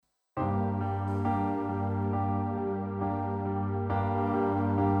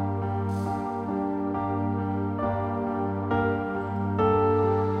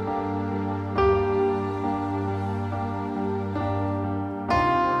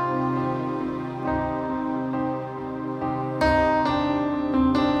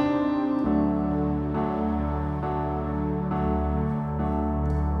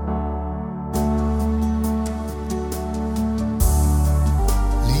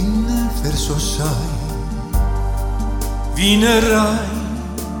verso sai, vinerai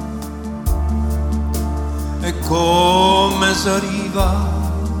e come s'arriva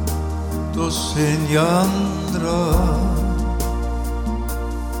tu se ne andrà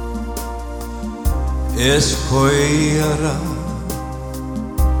e scoglierà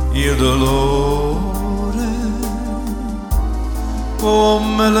il dolore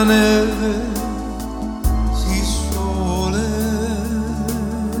come la neve si sole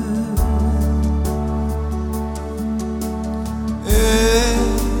e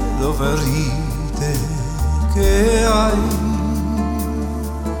lo ferite che hai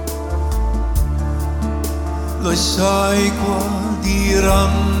lo sai qua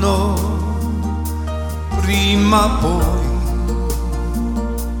diranno prima o poi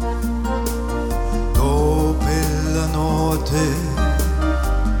dopo la notte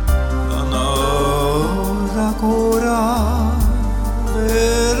la nora ancora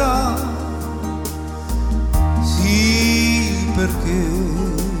vera sì perché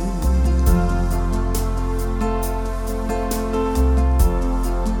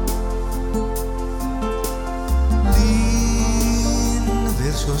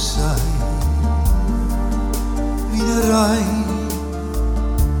l'inverso sai vinerai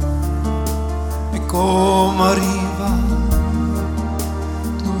e come arriva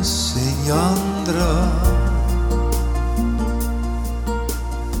tu se ne andrà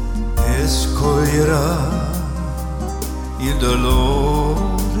e scoglierà il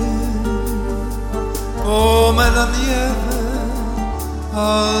dolore come la neve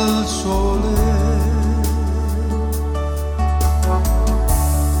al sole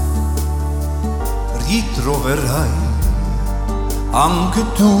ritroverai anche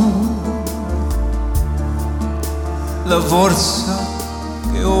tu la forza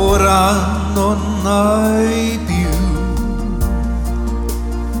che ora non hai più.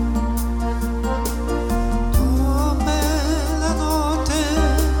 Come la notte,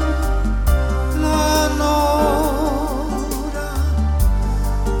 la nora,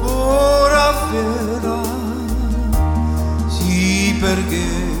 ora vera, sì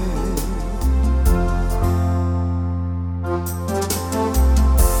perché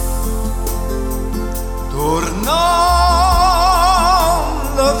torna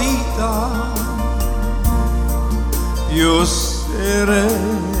la vita più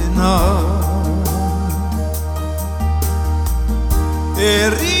serena e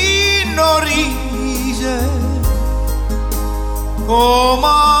rinnorise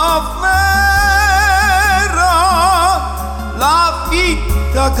come vera la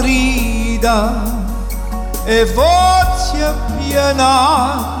vita grida e voce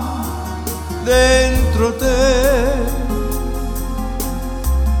piena dentro te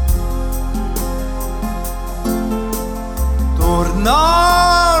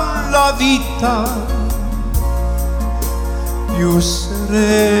torna la vita più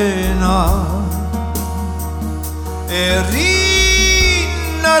serena e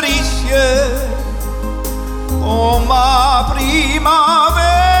rinnarisce come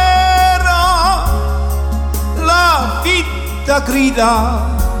primavera la vita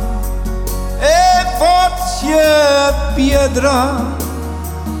grida e forse piedra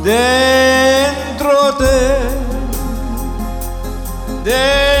dentro te,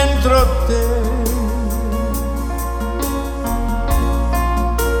 dentro te.